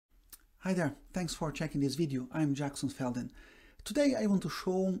Hi there, thanks for checking this video. I'm Jackson Felden. Today I want to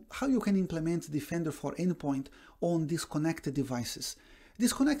show how you can implement Defender for Endpoint on disconnected devices.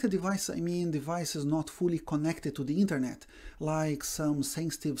 Disconnected devices, I mean devices not fully connected to the internet, like some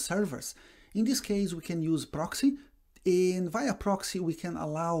sensitive servers. In this case, we can use Proxy, and via Proxy we can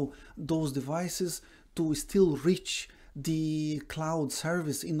allow those devices to still reach the cloud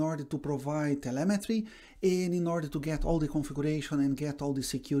service in order to provide telemetry and in order to get all the configuration and get all the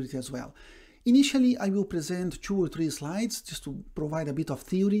security as well. Initially, I will present 2 or 3 slides just to provide a bit of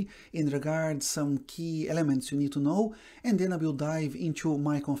theory in regards some key elements you need to know, and then I will dive into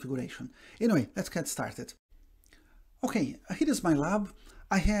my configuration. Anyway, let's get started. Okay, here is my lab.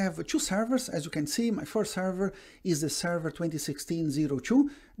 I have 2 servers, as you can see. My first server is the server 2016-02.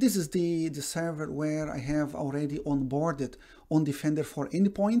 This is the server where I have already onboarded on Defender for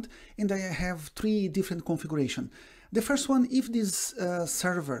Endpoint, and I have 3 different configurations. The first one, if this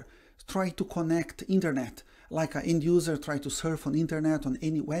server try to connect internet, like an end user try to surf on internet on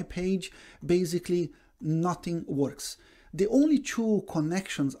any web page, basically nothing works. The only 2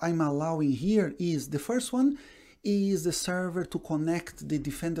 connections I'm allowing here is the first one is the server to connect the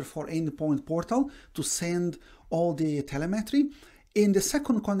Defender for Endpoint portal to send all the telemetry. And the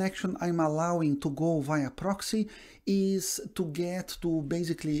second connection I'm allowing to go via Proxy is to get to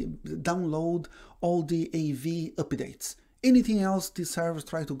basically download all the AV updates. Anything else these servers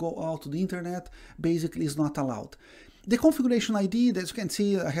try to go out to the internet basically is not allowed. The configuration ID, as you can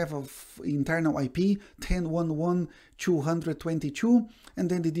see, I have an internal IP 10.1.1.222, and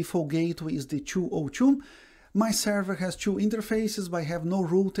then the default gateway is the 202. My server has 2 interfaces, but I have no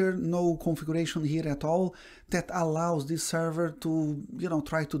router, no configuration here at all that allows this server to,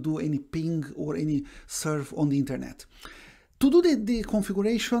 try to do any ping or any surf on the internet. To do the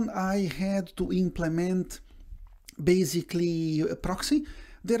configuration, I had to implement basically a Proxy.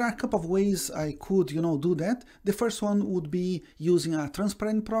 There are a couple of ways I could, do that. The first one would be using a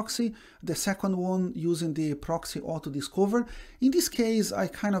transparent proxy. The second one using the proxy auto discover. In this case, I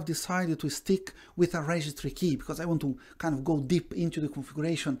kind of decided to stick with a registry key because I want to kind of go deep into the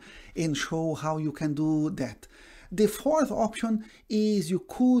configuration and show how you can do that. The fourth option is you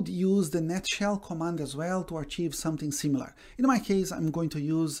could use the netshell command as well to achieve something similar. In my case, I'm going to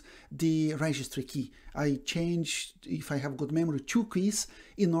use the registry key. I changed, if I have good memory, 2 keys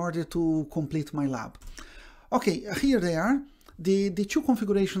in order to complete my lab. Okay, here they are. The 2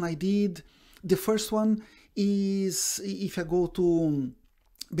 configuration I did. The first one is if I go to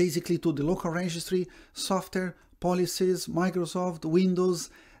basically to the local registry, software, policies, Microsoft, Windows,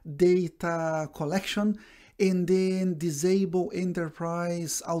 data collection, and then disable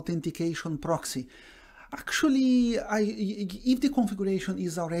enterprise authentication proxy. Actually, if the configuration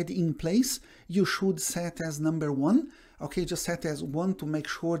is already in place, you should set as number 1. Okay, just set as 1 to make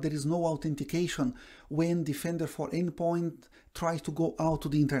sure there is no authentication when Defender for Endpoint tries to go out to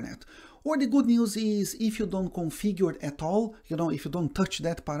the internet. Or the good news is if you don't configure it at all, if you don't touch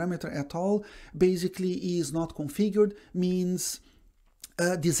that parameter at all, basically is not configured, means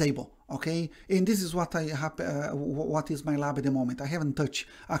disable. Okay, and this is what I have, what is my lab at the moment. I haven't touched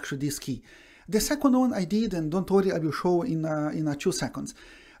actually this key. The second one I did, and don't worry, I will show in 2 seconds.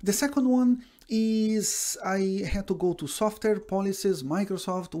 The second one is I had to go to software, policies,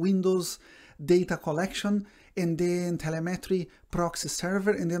 Microsoft, Windows, data collection, and then telemetry, proxy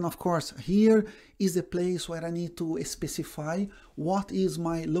server, and then of course here is the place where I need to specify what is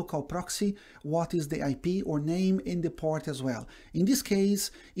my local proxy, what is the IP or name, and the port as well. In this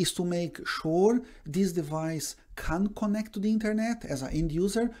case is to make sure this device can connect to the internet as an end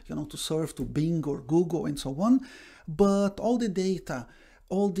user, to surf to Bing or Google and so on, but all the data,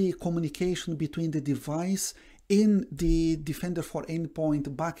 all the communication between the device in the Defender for Endpoint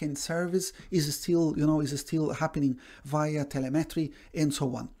backend service is still, is still happening via telemetry and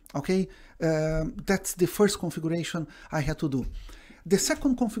so on. Okay, that's the first configuration I had to do. The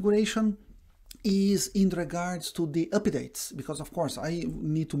second configuration is in regards to the updates, because of course I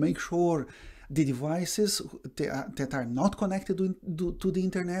need to make sure the devices that are not connected to the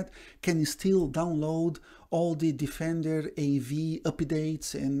internet can still download all the Defender AV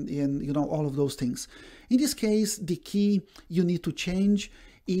updates and all of those things. In this case, the key you need to change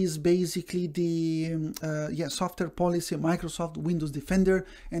is basically the software policy, Microsoft, Windows Defender,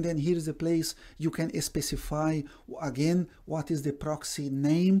 and then here is the place you can specify again what is the proxy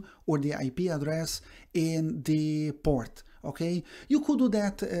name or the IP address and the port. Okay, you could do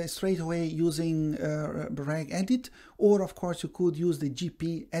that straight away using regedit, or of course you could use the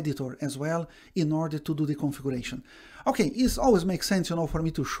GP editor as well in order to do the configuration. Okay, it always makes sense, for me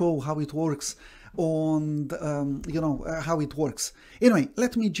to show how it works on the, how it works. Anyway,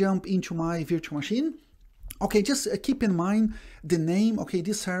 let me jump into my virtual machine. Okay, just keep in mind the name. Okay,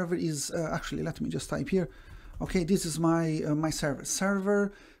 this server is actually, let me just type here. Okay, this is my my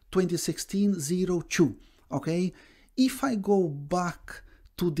server 2016-02. Okay, if I go back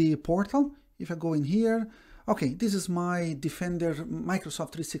to the portal, if I go in here, okay, this is my Defender,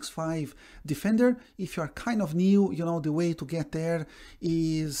 Microsoft 365 Defender. If you are kind of new, the way to get there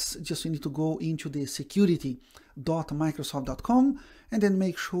is just you need to go into the security.microsoft.com and then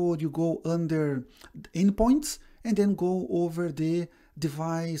make sure you go under endpoints and then go over the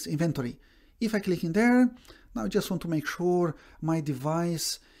device inventory. If I click in there, now I just want to make sure my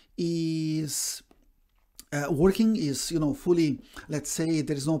device is working, is fully, let's say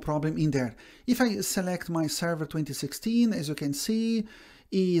there is no problem in there. If I select my server 2016, as you can see,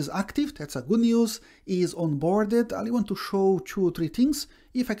 is active. That's a good news. Is onboarded. I want to show 2 or 3 things.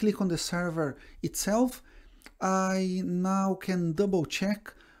 If I click on the server itself, I now can double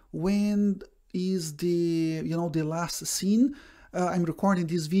check when is the the last seen. I'm recording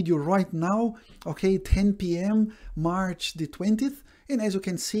this video right now, okay, 10 p.m. March the 20th. And as you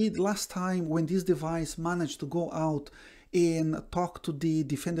can see, the last time when this device managed to go out and talk to the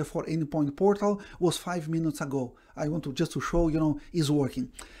Defender for Endpoint portal was 5 minutes ago. I want to just to show, is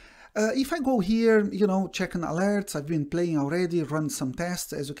working. If I go here, checking alerts, I've been playing already, run some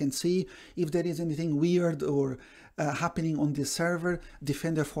tests. As you can see, if there is anything weird or happening on this server,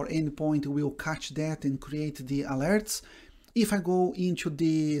 Defender for Endpoint will catch that and create the alerts. If I go into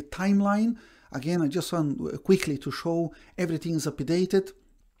the timeline, again, I just want quickly to show everything is updated.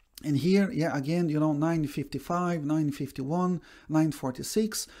 And here, yeah, again, 9:55, 9:51,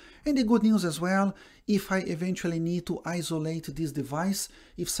 9:46. And the good news as well, if I eventually need to isolate this device,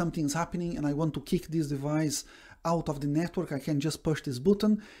 if something's happening and I want to kick this device out of the network, I can just push this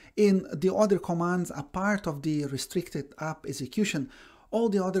button. And the other commands are part of the restricted app execution. All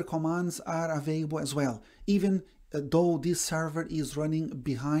the other commands are available as well, even though this server is running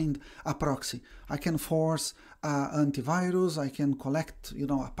behind a proxy. I can force antivirus, I can collect,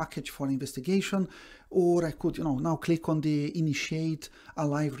 a package for investigation, or I could, now click on the initiate a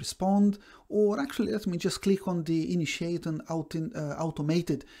live respond, or actually let me just click on the initiate an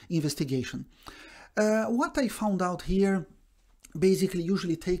automated investigation. What I found out here basically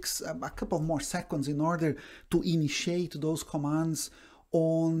usually takes a couple more seconds in order to initiate those commands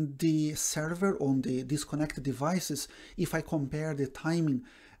on the server, on the disconnected devices, if I compare the timing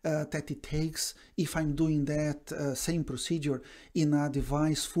that it takes if I'm doing that same procedure in a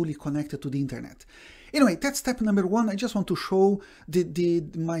device fully connected to the internet. Anyway, that's step number 1. I just want to show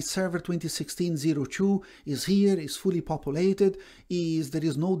my server 2016-02 is here, is fully populated, there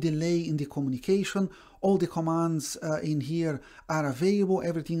is no delay in the communication, all the commands in here are available,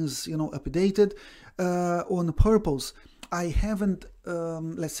 everything is updated. On purpose, I haven't,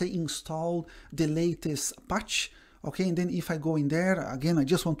 let's say, installed the latest patch. Okay, and then if I go in there, again, I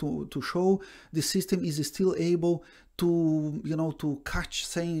just want to show the system is still able to, to catch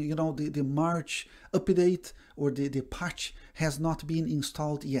saying, the March update or the patch has not been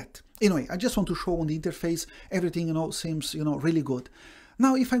installed yet. Anyway, I just want to show on the interface, everything, seems, really good.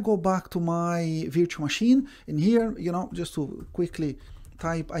 Now, if I go back to my virtual machine, in here, just to quickly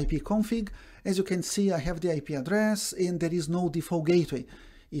type ipconfig, as you can see, I have the IP address and there is no default gateway.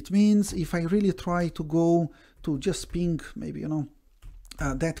 It means if I really try to go to just ping, maybe,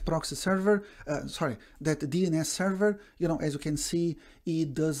 that proxy server, that DNS server, as you can see,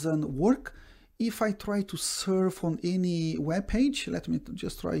 it doesn't work. If I try to surf on any web page, let me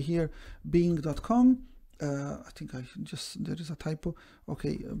just try here, bing.com. I think there is a typo.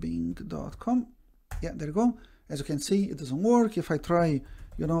 Okay, bing.com. Yeah, there you go. As you can see, it doesn't work. If I try,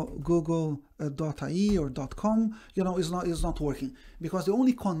 google.ie or .com, it's not working, because the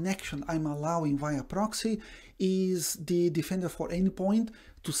only connection I'm allowing via proxy is the Defender for Endpoint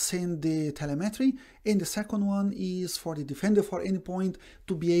to send the telemetry, and the second one is for the Defender for Endpoint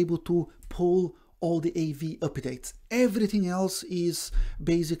to be able to pull all the AV updates. Everything else is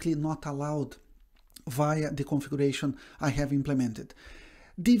basically not allowed via the configuration I have implemented.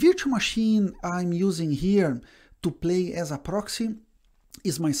 The virtual machine I'm using here to play as a proxy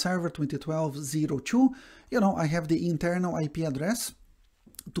is my server 2012-02. I have the internal IP address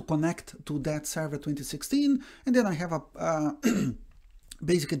to connect to that server 2016, and then I have a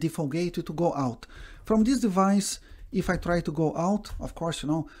basic default gateway to go out. From this device, if I try to go out, of course,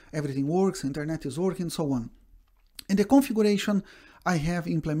 everything works, internet is working, so on. And the configuration I have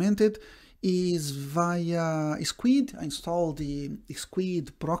implemented is via Squid. I installed the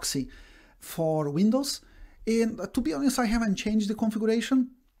Squid proxy for Windows. And to be honest, I haven't changed the configuration.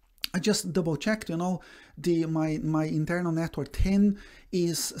 I just double checked, you know, my internal network 10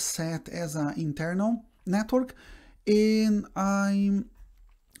 is set as an internal network, and I'm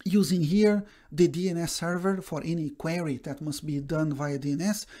using here the DNS server for any query that must be done via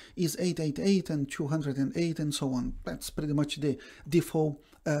DNS is 888 and 208 and so on. That's pretty much the default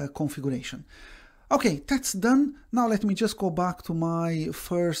configuration. Okay, that's done. Now let me just go back to my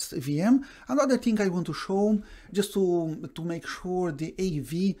first VM. Another thing I want to show, just to make sure the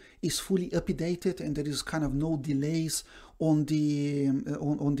AV is fully updated and there is kind of no delays on the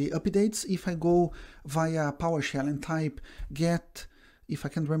updates. If I go via PowerShell and type get, if I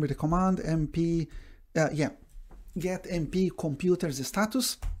can remember the command, get mp computers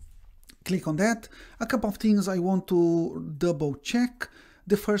status, click on that. A couple of things I want to double check.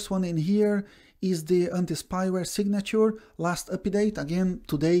 The first one in here is the anti-spyware signature, last update, again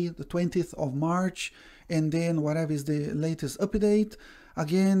today, the 20th of March, and then whatever is the latest update.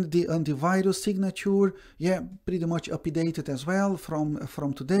 Again, the antivirus signature, yeah, pretty much updated as well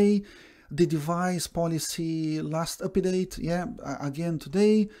from today. The device policy last update, yeah, again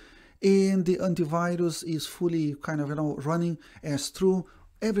today. And the antivirus is fully kind of, you know, running as true.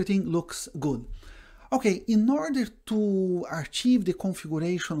 Everything looks good. Okay, in order to achieve the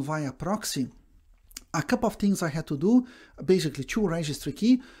configuration via proxy, a couple of things I had to do, basically 2 registry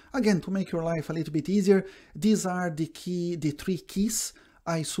key, again, to make your life a little bit easier. These are the 3 keys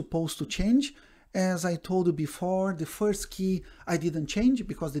I supposed to change. As I told you before, the first key I didn't change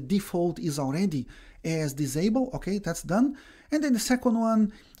because the default is already as disabled. Okay, that's done. And then the second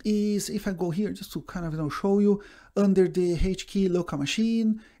one is, if I go here just to kind of, you know, show you, under the H key local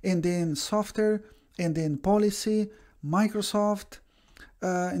machine, and then software, and then policy, Microsoft,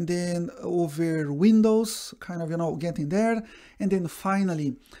 and then over Windows, kind of, you know, getting there, and then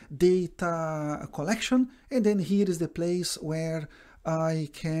finally data collection, and then here is the place where I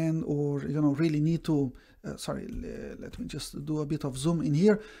can, or, you know, really need to, sorry, let me just do a bit of zoom in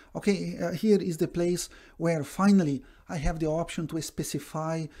here. Okay, here is the place where finally I have the option to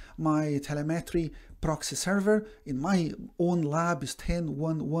specify my telemetry proxy server. In my own lab is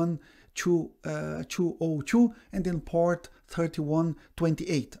 10.1.1.202 and then port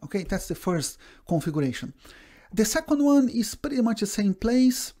 3128. Okay, that's the first configuration. The second one is pretty much the same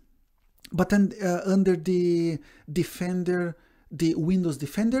place, but then under the Defender, the Windows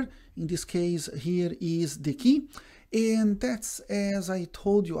Defender. In this case, here is the key. And that's, as I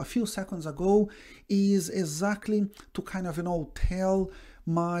told you a few seconds ago, is exactly to kind of, you know, tell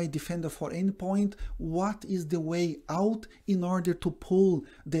my Defender for Endpoint what is the way out in order to pull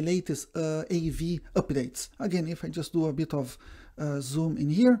the latest AV updates. Again, if I just do a bit of zoom in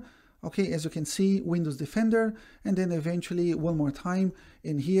here, okay, as you can see, Windows Defender, and then eventually one more time,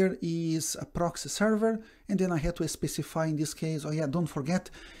 and here is a proxy server, and then I had to specify in this case, oh yeah, don't forget,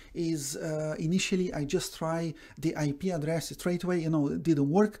 is initially I just try the IP address straight away, you know, it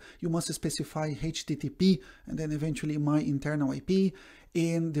didn't work. You must specify HTTP, and then eventually my internal IP,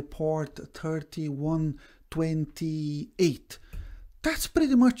 and the port 3128. That's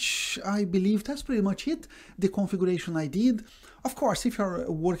pretty much, I believe, that's pretty much it, the configuration I did. Of course, if you're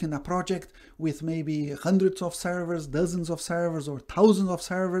working a project with maybe hundreds of servers, dozens of servers, or thousands of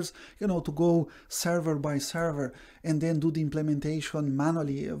servers, you know, to go server by server and then do the implementation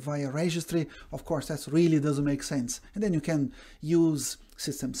manually via registry, of course, that really doesn't make sense. And then you can use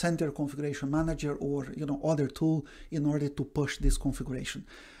System Center, Configuration Manager, or, you know, other tool in order to push this configuration.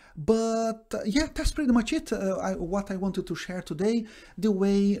 But yeah, that's pretty much it, what I wanted to share today. The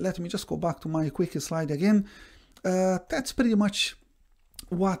way, let me just go back to my quick slide again. That's pretty much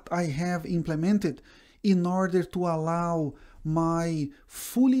what I have implemented in order to allow my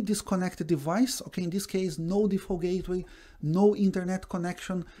fully disconnected device, okay, in this case, no default gateway, no internet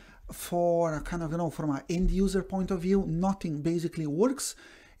connection, for a kind of, you know, from an end user point of view, nothing basically works.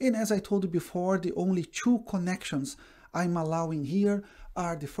 And as I told you before, the only 2 connections I'm allowing here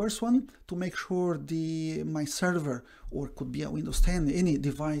are the first one to make sure my server, or could be a Windows 10, any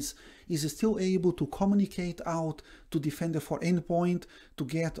device, is still able to communicate out to Defender for Endpoint to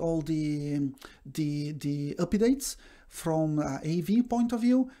get all the updates from AV point of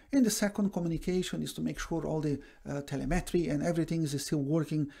view. And the second communication is to make sure all the telemetry and everything is still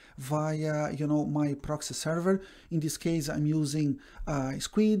working via, you know, my proxy server. In this case, I'm using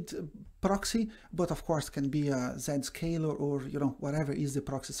Squid proxy, but of course can be a Zscaler, or, you know, whatever is the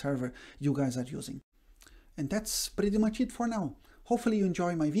proxy server you guys are using. And that's pretty much it for now. Hopefully you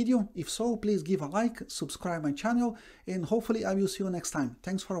enjoy my video. If so, please give a like, subscribe my channel, and hopefully I will see you next time.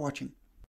 Thanks for watching.